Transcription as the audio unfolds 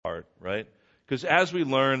right? Because as we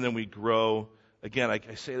learn, then we grow. Again,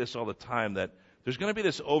 I say this all the time, that there's going to be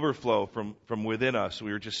this overflow from within us.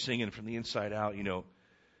 We were just singing from the inside out,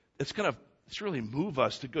 It's really move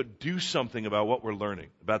us to go do something about what we're learning,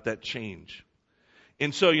 about that change.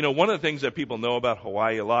 And so, one of the things that people know about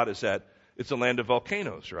Hawaii a lot is that it's a land of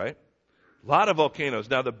volcanoes, right? A lot of volcanoes.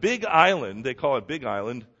 Now, the Big Island, they call it Big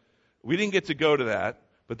Island. We didn't get to go to that,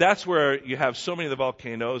 but that's where you have so many of the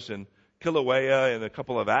volcanoes, and Kilauea and a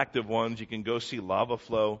couple of active ones. You can go see lava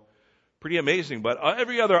flow. Pretty amazing. But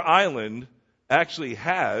every other island actually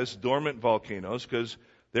has dormant volcanoes because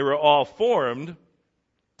they were all formed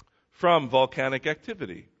from volcanic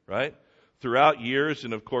activity, right? Throughout years,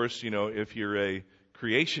 and of course, if you're a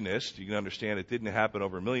creationist, you can understand it didn't happen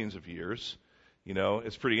over millions of years.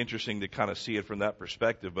 It's pretty interesting to kind of see it from that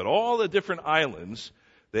perspective. But all the different islands,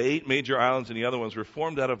 the 8 major islands and the other ones, were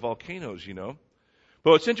formed out of volcanoes, But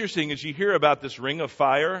what's interesting is you hear about this ring of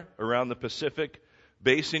fire around the Pacific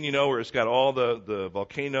Basin, where it's got all the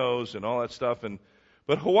volcanoes and all that stuff.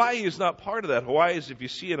 But Hawaii is not part of that. Hawaii is, if you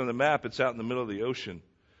see it on the map, it's out in the middle of the ocean.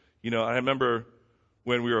 I remember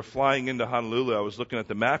when we were flying into Honolulu, I was looking at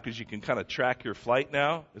the map because you can kind of track your flight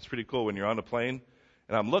now. It's pretty cool when you're on a plane.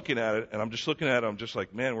 And I'm looking at it, and I'm just looking at it, I'm just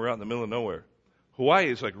like, man, we're out in the middle of nowhere.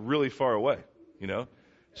 Hawaii is like really far away,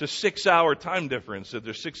 It's a 6-hour time difference. That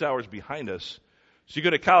they're 6 hours behind us. So you go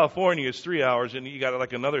to California, it's 3 hours, and you got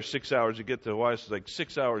like another 6 hours to get to Hawaii. So it's like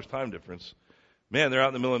 6 hours time difference. Man, they're out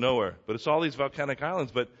in the middle of nowhere. But it's all these volcanic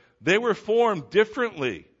islands. But they were formed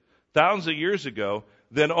differently thousands of years ago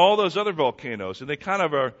than all those other volcanoes. And they kind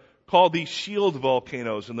of are called these shield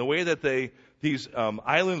volcanoes. And the way that these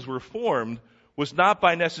islands were formed was not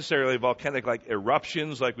by necessarily volcanic like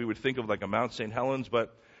eruptions like we would think of like a Mount St. Helens,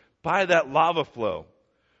 but by that lava flow.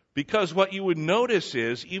 Because what you would notice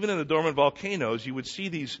is, even in the dormant volcanoes, you would see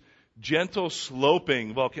these gentle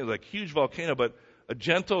sloping volcanoes, like huge volcano, but a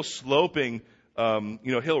gentle sloping,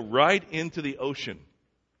 hill right into the ocean.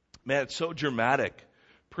 Man, it's so dramatic.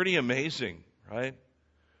 Pretty amazing, right?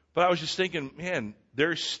 But I was just thinking, man,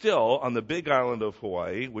 there's still on the Big Island of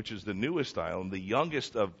Hawaii, which is the newest island, the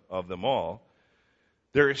youngest of them all,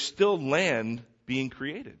 there is still land being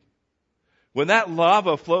created. When that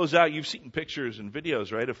lava flows out, you've seen pictures and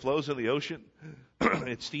videos, right? It flows in the ocean.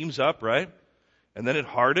 It steams up, right? And then it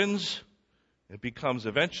hardens. It becomes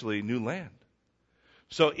eventually new land.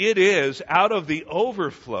 So it is out of the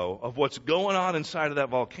overflow of what's going on inside of that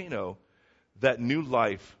volcano that new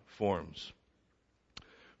life forms.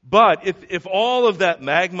 But if all of that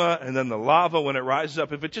magma and then the lava, when it rises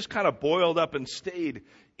up, if it just kind of boiled up and stayed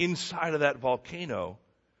inside of that volcano,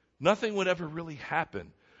 nothing would ever really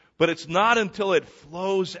happen. But it's not until it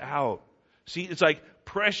flows out. See, it's like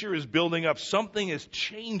pressure is building up. Something is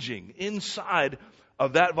changing inside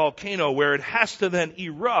of that volcano where it has to then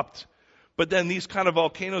erupt. But then these kind of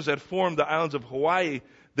volcanoes that form the islands of Hawaii,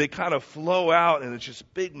 they kind of flow out, and it's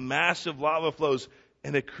just big, massive lava flows,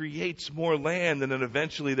 and it creates more land, and then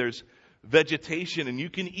eventually there's vegetation, and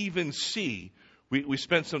you can even see, we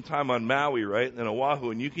spent some time on Maui, right, and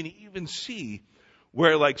Oahu, and you can even see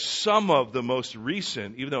where like some of the most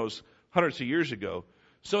recent, even though it was hundreds of years ago,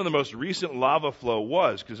 some of the most recent lava flow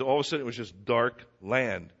was, because all of a sudden it was just dark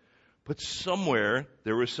land. But somewhere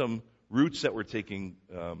there were some roots that were taking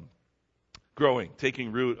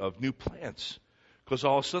root of new plants. Because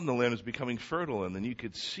all of a sudden the land was becoming fertile, and then you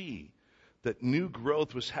could see that new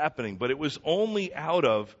growth was happening. But it was only out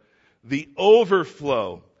of the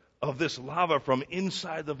overflow of this lava from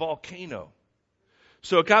inside the volcano.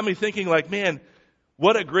 So it got me thinking like, man,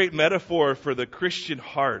 what a great metaphor for the Christian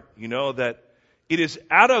heart, that it is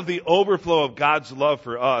out of the overflow of God's love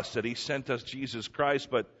for us that He sent us Jesus Christ.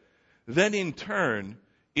 But then in turn,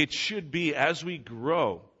 it should be as we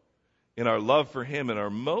grow in our love for Him and are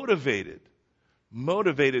motivated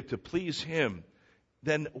to please Him,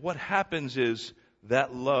 then what happens is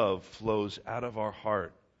that love flows out of our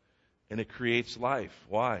heart and it creates life.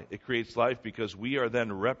 Why? It creates life because we are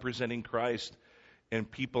then representing Christ and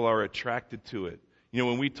people are attracted to it.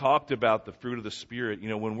 When we talked about the fruit of the Spirit,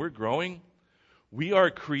 when we're growing, we are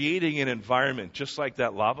creating an environment, just like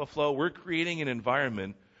that lava flow. We're creating an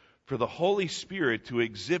environment for the Holy Spirit to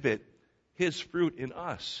exhibit His fruit in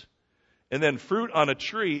us. And then fruit on a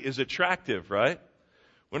tree is attractive, right?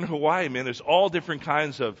 When in Hawaii, man, there's all different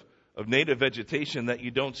kinds of native vegetation that you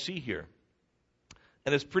don't see here.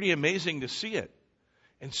 And it's pretty amazing to see it.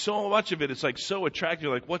 And so much of it is like so attractive,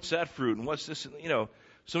 like what's that fruit and what's this,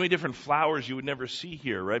 so many different flowers you would never see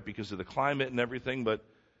here, right, because of the climate and everything. But,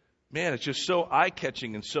 man, it's just so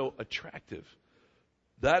eye-catching and so attractive.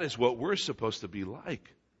 That is what we're supposed to be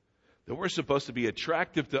like. That we're supposed to be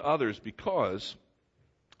attractive to others because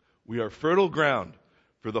We are fertile ground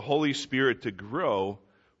for the Holy Spirit to grow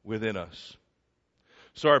within us.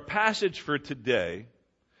 So our passage for today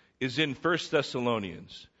is in 1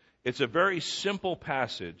 Thessalonians. It's a very simple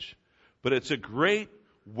passage, but it's a great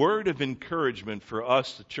word of encouragement for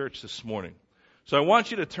us, the church, this morning. So I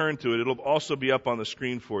want you to turn to it. It'll also be up on the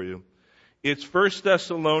screen for you. It's 1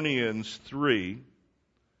 Thessalonians 3,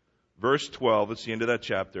 verse 12. It's the end of that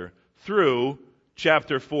chapter. Through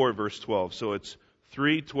chapter 4, verse 12. So it's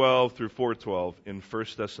 3:12 through 4:12 in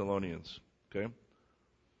 1 Thessalonians. Okay?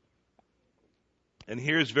 And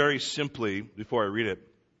here's very simply, before I read it,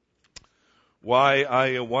 why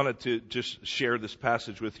I wanted to just share this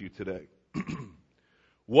passage with you today.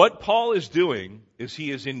 What Paul is doing is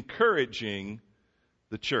he is encouraging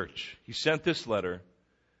the church. He sent this letter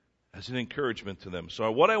as an encouragement to them. So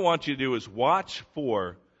what I want you to do is watch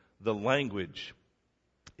for the language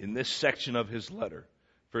in this section of his letter,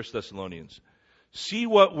 1 Thessalonians. See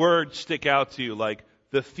what words stick out to you, like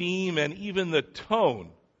the theme and even the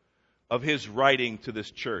tone of his writing to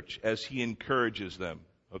this church as he encourages them.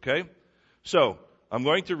 Okay? So, I'm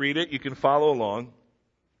going to read it. You can follow along.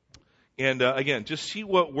 And again, just see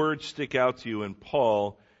what words stick out to you in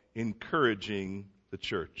Paul encouraging the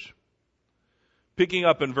church. Picking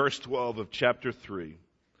up in verse 12 of chapter 3.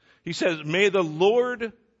 He says, "May the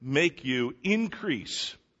Lord make you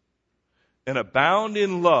increase and abound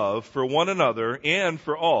in love for one another and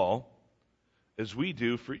for all, as we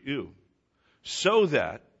do for you, so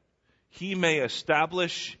that he may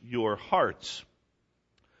establish your hearts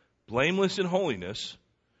blameless in holiness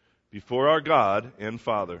before our God and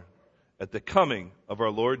Father at the coming of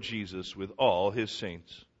our Lord Jesus with all his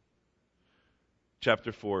saints."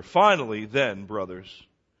 Chapter 4. "Finally, then, brothers,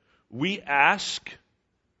 we ask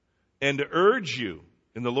and urge you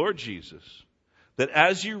in the Lord Jesus, that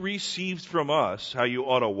as you received from us how you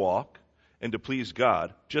ought to walk and to please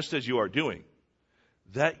God, just as you are doing,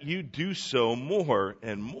 that you do so more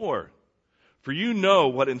and more. For you know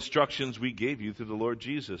what instructions we gave you through the Lord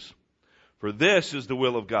Jesus. For this is the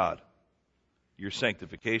will of God, your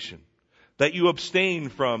sanctification, that you abstain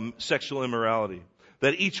from sexual immorality,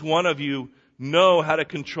 that each one of you know how to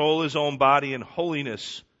control his own body in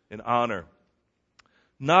holiness and honor,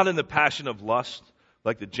 not in the passion of lust,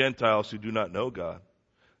 like the Gentiles who do not know God,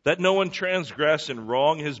 that no one transgress and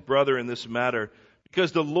wrong his brother in this matter,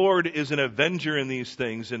 because the Lord is an avenger in these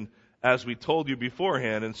things, and as we told you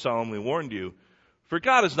beforehand and solemnly warned you, for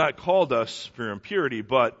God has not called us for impurity,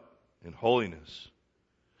 but in holiness.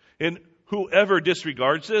 And whoever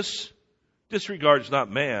disregards this, disregards not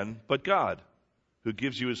man, but God, who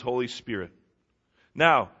gives you his Holy Spirit.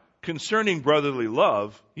 Now, concerning brotherly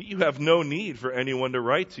love, you have no need for anyone to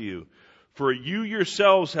write to you, for you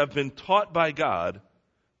yourselves have been taught by God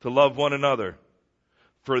to love one another.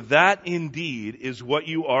 For that indeed is what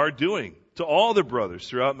you are doing to all the brothers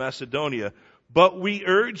throughout Macedonia. But we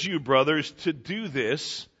urge you, brothers, to do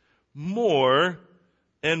this more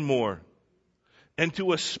and more, and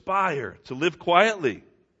to aspire to live quietly,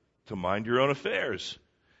 to mind your own affairs,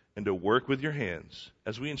 and to work with your hands,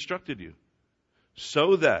 as we instructed you,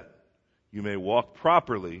 so that you may walk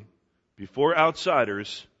properly before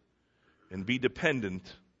outsiders and be dependent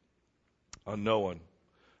on no one."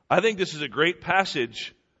 I think this is a great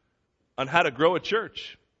passage on how to grow a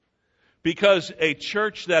church. Because a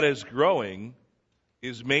church that is growing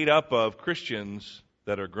is made up of Christians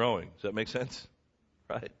that are growing. Does that make sense?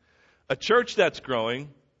 Right? A church that's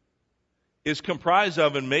growing is comprised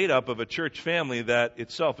of and made up of a church family that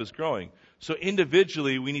itself is growing. So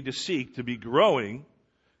individually, we need to seek to be growing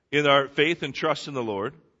in our faith and trust in the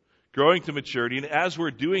Lord, growing to maturity. And as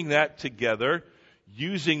we're doing that together,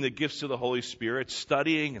 using the gifts of the Holy Spirit,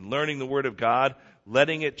 studying and learning the Word of God,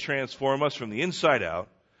 letting it transform us from the inside out,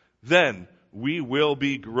 then we will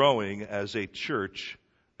be growing as a church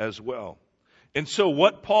as well. And so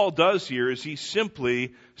what Paul does here is he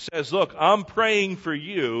simply says, look, I'm praying for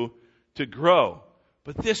you to grow,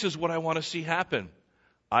 but this is what I want to see happen.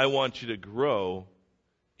 I want you to grow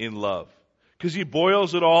in love. Because he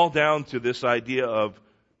boils it all down to this idea of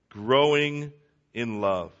growing in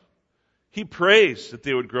love. He prays that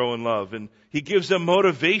they would grow in love, and he gives them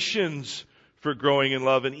motivations for growing in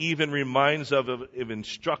love, and even reminds of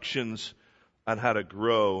instructions on how to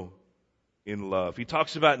grow in love. He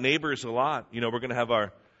talks about neighbors a lot. You know, we're going to have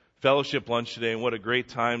our fellowship lunch today, and what a great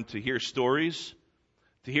time to hear stories,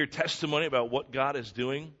 to hear testimony about what God is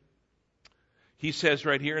doing. He says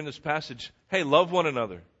right here in this passage, hey, love one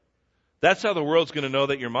another. That's how the world's going to know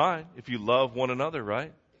that you're mine, if you love one another,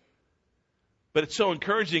 right? But it's so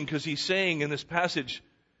encouraging because he's saying in this passage,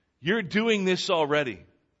 you're doing this already.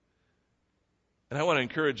 And I want to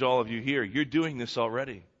encourage all of you here, you're doing this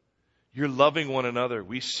already. You're loving one another.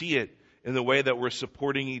 We see it in the way that we're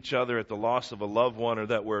supporting each other at the loss of a loved one, or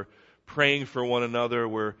that we're praying for one another.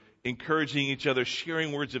 We're encouraging each other,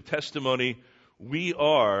 sharing words of testimony. We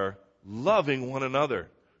are loving one another.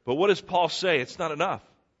 But what does Paul say? It's not enough.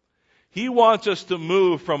 He wants us to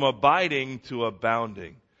move from abiding to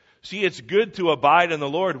abounding. See, it's good to abide in the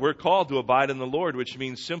Lord. We're called to abide in the Lord, which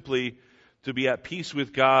means simply to be at peace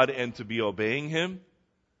with God and to be obeying Him.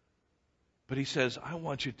 But he says, I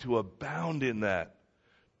want you to abound in that.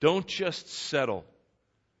 Don't just settle.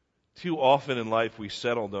 Too often in life we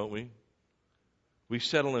settle, don't we? We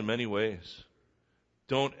settle in many ways.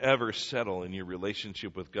 Don't ever settle in your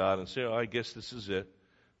relationship with God and say, I guess this is it.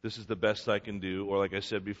 This is the best I can do. Or like I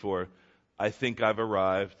said before, I think I've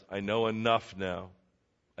arrived. I know enough now.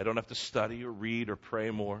 I don't have to study or read or pray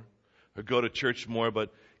more or go to church more.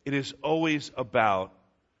 But it is always about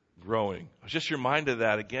growing. I was just reminded of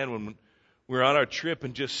that again when we're on our trip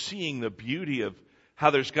and just seeing the beauty of how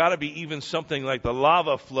there's got to be even something like the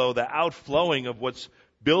lava flow, the outflowing of what's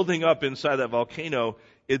building up inside that volcano.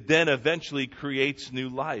 It then eventually creates new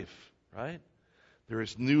life, right? There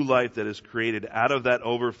is new life that is created out of that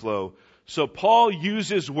overflow. So Paul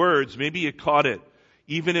uses words. Maybe you caught it.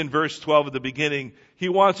 Even in verse 12 at the beginning, he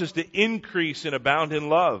wants us to increase and abound in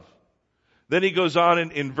love. Then he goes on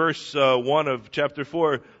in verse 1 of chapter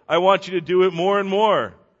 4, I want you to do it more and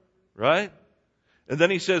more, right? And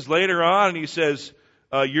then he says later on, he says,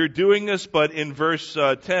 you're doing this, but in verse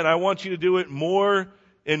 10, I want you to do it more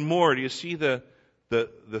and more. Do you see the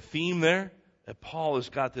theme there? That Paul has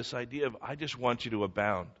got this idea of, I just want you to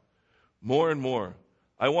abound more and more.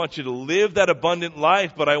 I want you to live that abundant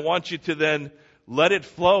life, but I want you to then let it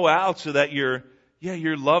flow out so that you're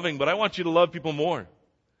loving, but I want you to love people more.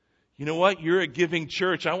 You know what? You're a giving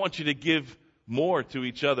church. I want you to give more to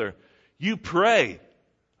each other. You pray.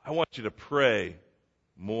 I want you to pray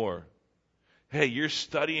more. Hey, you're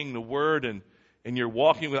studying the Word and you're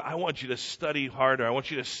walking with, I want you to study harder. I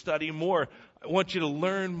want you to study more. I want you to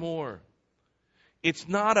learn more. It's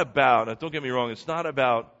not about, now don't get me wrong, it's not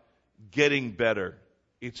about getting better.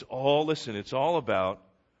 It's all about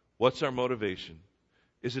what's our motivation.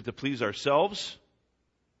 Is it to please ourselves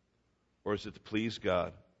or is it to please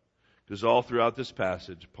God? Because all throughout this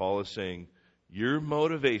passage, Paul is saying, your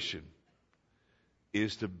motivation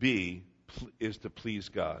is to please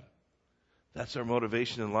God. That's our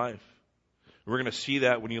motivation in life. We're going to see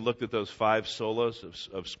that when you looked at those 5 solas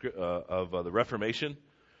of the Reformation.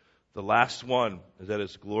 The last one is that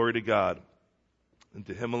it's glory to God and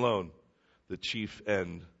to Him alone, the chief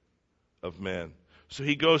end of man. So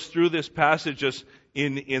he goes through this passage just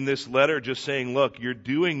in this letter, just saying, look, you're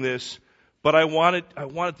doing this, but I want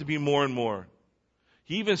it to be more and more.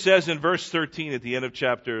 He even says in verse 13 at the end of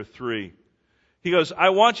chapter 3, he goes,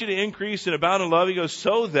 I want you to increase and abound in love. He goes,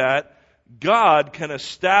 so that God can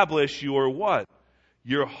establish your what?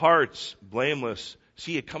 Your hearts blameless.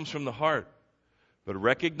 See, it comes from the heart. But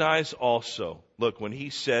recognize also, look, when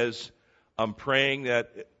he says, I'm praying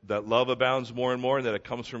that love abounds more and more and that it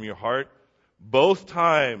comes from your heart, both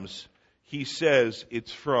times he says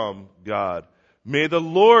it's from God. May the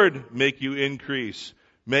Lord make you increase.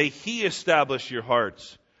 May He establish your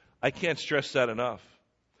hearts. I can't stress that enough.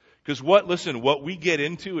 Because what we get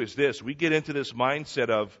into is this. We get into this mindset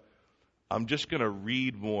of, I'm just going to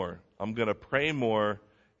read more. I'm going to pray more,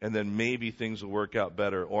 and then maybe things will work out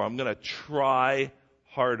better. Or I'm going to try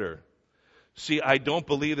harder. See, I don't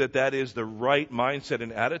believe that is the right mindset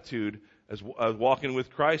and attitude as walking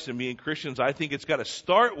with Christ and being Christians. I think it's got to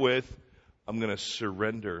start with, I'm going to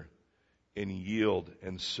surrender and yield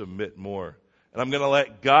and submit more. And I'm going to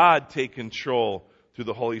let God take control through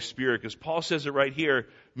the Holy Spirit. Because Paul says it right here,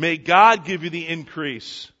 may God give you the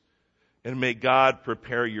increase and may God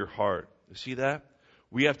prepare your heart. You see that?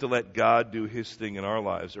 We have to let God do His thing in our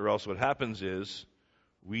lives, or else what happens is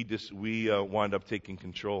we wind up taking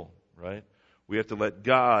control, right? We have to let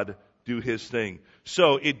God do His thing.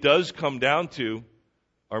 So it does come down to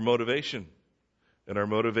our motivation. And our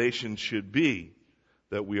motivation should be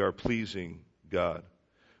that we are pleasing God.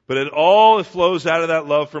 But it all flows out of that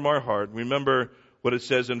love from our heart. Remember what it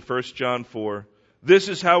says in 1 John 4. This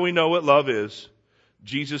is how we know what love is.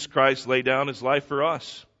 Jesus Christ laid down His life for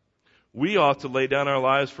us. We ought to lay down our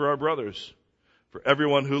lives for our brothers. For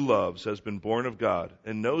everyone who loves has been born of God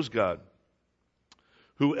and knows God.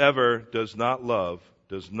 Whoever does not love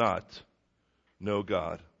does not know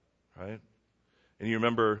God. Right? And you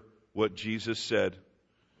remember what Jesus said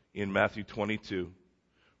in Matthew 22.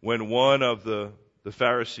 When one of the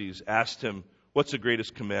Pharisees asked Him, what's the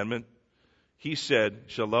greatest commandment? He said, you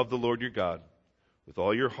shall love the Lord your God with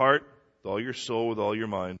all your heart, with all your soul, with all your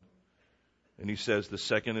mind. And he says the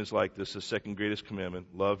second is like this, the second greatest commandment,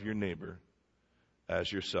 love your neighbor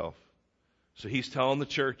as yourself. So he's telling the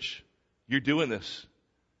church, you're doing this,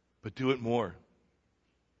 but do it more.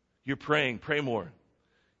 You're praying, pray more.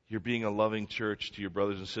 You're being a loving church to your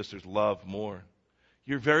brothers and sisters, love more.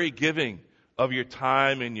 You're very giving of your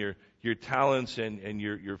time and your talents and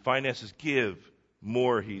your finances. Give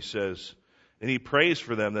more, he says. And he prays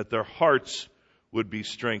for them that their hearts would be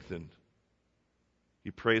strengthened.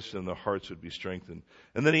 He prays for them, their hearts would be strengthened.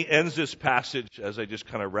 And then he ends this passage, as I just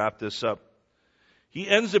kind of wrap this up. He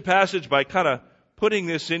ends the passage by kind of putting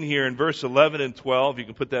this in here in verse 11 and 12. You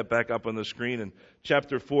can put that back up on the screen. In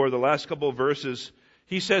chapter 4, the last couple of verses,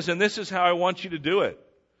 he says, and this is how I want you to do it.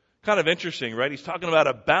 Kind of interesting, right? He's talking about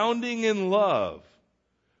abounding in love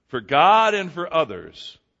for God and for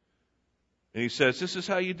others. And he says, this is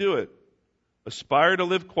how you do it. Aspire to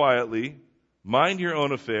live quietly, mind your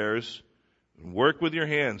own affairs, and work with your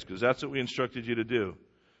hands, because that's what we instructed you to do.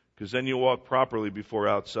 Because then you'll walk properly before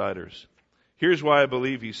outsiders. Here's why I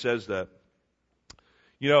believe he says that.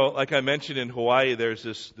 You know, like I mentioned in Hawaii, there's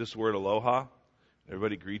this word aloha.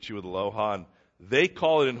 Everybody greets you with aloha. And they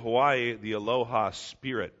call it in Hawaii the aloha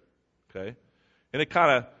spirit. Okay? And it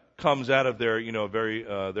kind of comes out of their,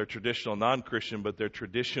 their traditional non-Christian, but their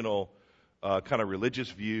traditional kind of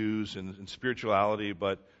religious views and spirituality.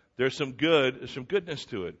 But there's some goodness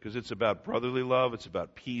to it, because it's about brotherly love. It's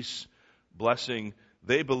about peace, blessing.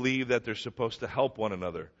 They believe that they're supposed to help one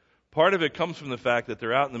another. Part of it comes from the fact that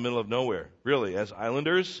they're out in the middle of nowhere. Really, as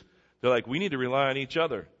islanders, they're like, we need to rely on each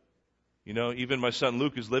other. You know, even my son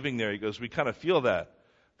Luke is living there. He goes, we kind of feel that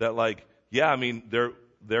like, yeah, I mean,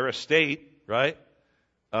 they're a state, right?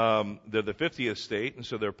 They're the 50th state, and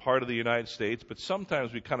so they're part of the United States. But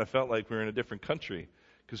sometimes we kind of felt like we were in a different country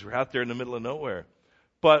because we're out there in the middle of nowhere.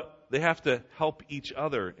 But they have to help each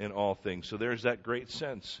other in all things. So there's that great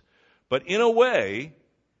sense. But in a way,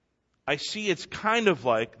 I see it's kind of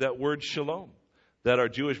like that word shalom that our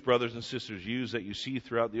Jewish brothers and sisters use, that you see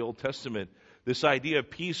throughout the Old Testament. This idea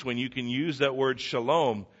of peace, when you can use that word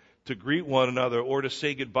shalom to greet one another or to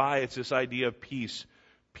say goodbye, it's this idea of peace.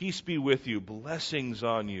 Peace be with you, blessings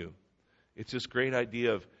on you. It's this great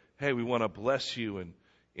idea of, hey, we want to bless you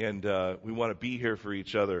and we want to be here for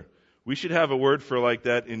each other. We should have a word for like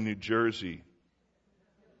that in New Jersey.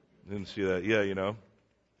 Didn't see that. Yeah,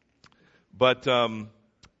 But,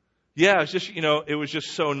 yeah, it's just, it was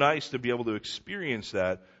just so nice to be able to experience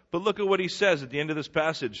that. But look at what he says at the end of this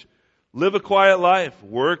passage. Live a quiet life.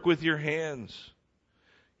 Work with your hands.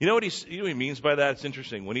 You know what he means by that? It's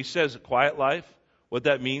interesting. When he says a quiet life, what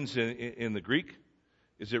that means in the Greek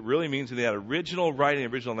is it really means in that original writing,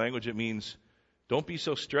 original language, it means don't be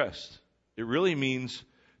so stressed. It really means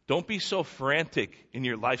don't be so frantic in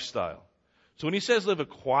your lifestyle. So when he says live a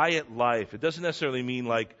quiet life, it doesn't necessarily mean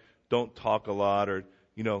like don't talk a lot or,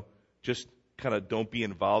 just kind of don't be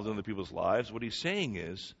involved in other people's lives. What he's saying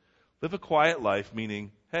is live a quiet life,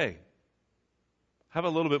 meaning, hey, have a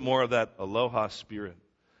little bit more of that aloha spirit,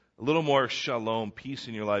 a little more shalom, peace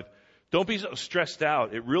in your life. Don't be so stressed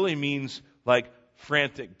out. It really means like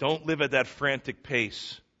frantic. Don't live at that frantic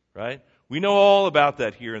pace, right? We know all about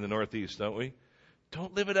that here in the Northeast, don't we?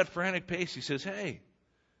 Don't live at that frantic pace. He says, hey,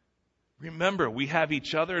 remember, we have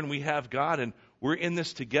each other and we have God, and we're in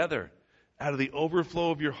this together. Out of the overflow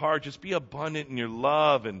of your heart, just be abundant in your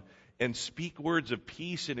love and speak words of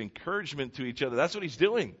peace and encouragement to each other. That's what he's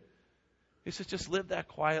doing. He says, just live that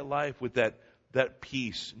quiet life with that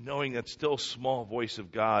peace, knowing that still small voice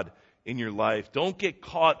of God in your life. Don't get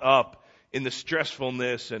caught up in the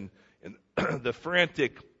stressfulness and the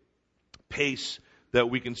frantic pace that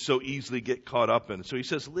we can so easily get caught up in. So he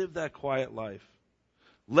says, live that quiet life.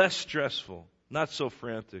 Less stressful, not so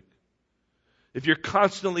frantic. If you're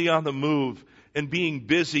constantly on the move and being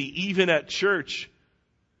busy, even at church,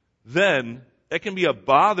 then that can be a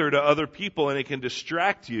bother to other people and it can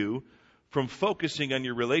distract you from focusing on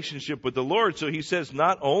your relationship with the Lord. So he says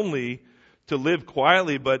not only to live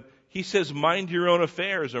quietly, but he says mind your own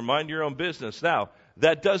affairs or mind your own business. Now,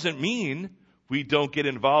 that doesn't mean we don't get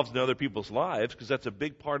involved in other people's lives, because that's a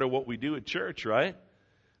big part of what we do at church, right?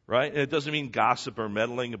 Right? And it doesn't mean gossip or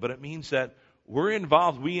meddling, but it means that we're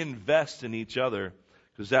involved. We invest in each other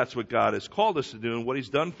because that's what God has called us to do and what he's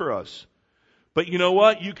done for us. But you know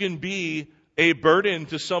what? You can be a burden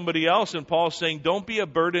to somebody else. And Paul's saying, don't be a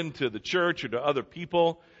burden to the church or to other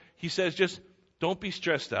people. He says, just don't be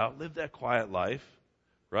stressed out. Live that quiet life,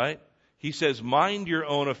 right? He says, mind your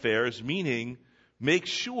own affairs, meaning make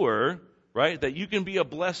sure, right, that you can be a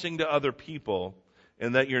blessing to other people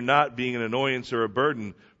and that you're not being an annoyance or a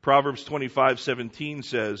burden. Proverbs 25:17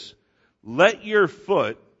 says, let your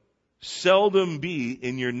foot Seldom be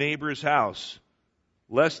in your neighbor's house,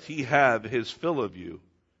 lest he have his fill of you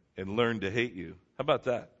and learn to hate you. How about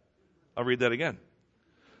that? I'll read that again.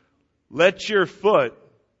 Let your foot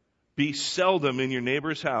be seldom in your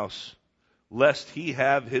neighbor's house, lest he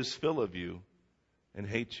have his fill of you and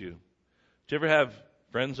hate you. Did you ever have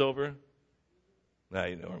friends over? Now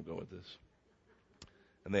you know where I'm going with this.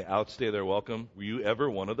 And they outstay their welcome. Were you ever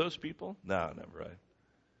one of those people? No, never, right?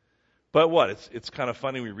 But what? It's kind of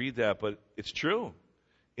funny we read that, but it's true.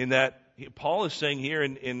 In that Paul is saying here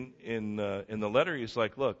in the letter, he's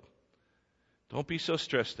like, look, don't be so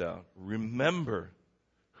stressed out. Remember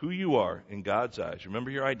who you are in God's eyes. Remember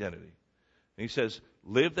your identity. And he says,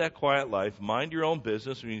 live that quiet life, mind your own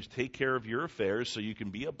business, means take care of your affairs so you can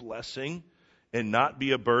be a blessing and not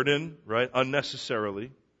be a burden, right,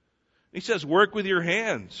 unnecessarily. He says, work with your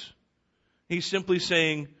hands. He's simply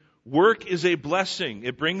saying, work is a blessing.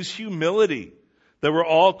 It brings humility. That we're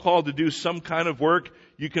all called to do some kind of work.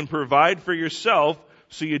 You can provide for yourself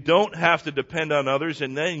so you don't have to depend on others,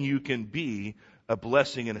 and then you can be a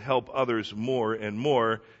blessing and help others more and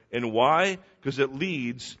more. And why? Because it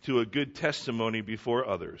leads to a good testimony before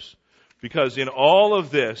others. Because in all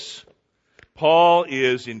of this, Paul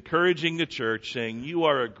is encouraging the church, saying, you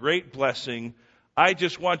are a great blessing. I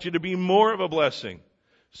just want you to be more of a blessing.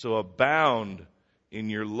 So abound in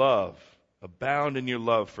your love. Abound in your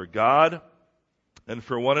love for God and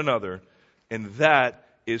for one another. And that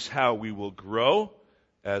is how we will grow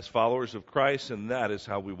as followers of Christ, and that is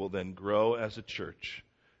how we will then grow as a church,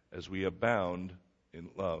 as we abound in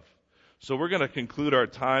love. So we're going to conclude our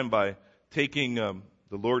time by taking the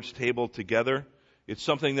Lord's table together. It's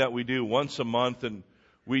something that we do once a month, and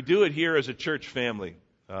we do it here as a church family.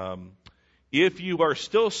 If you are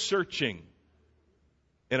still searching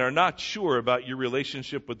and are not sure about your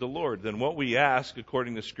relationship with the Lord, then what we ask,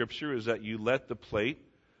 according to Scripture, is that you let the plate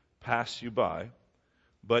pass you by.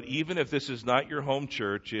 But even if this is not your home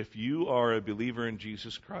church, if you are a believer in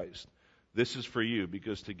Jesus Christ, this is for you,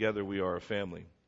 because together we are a family.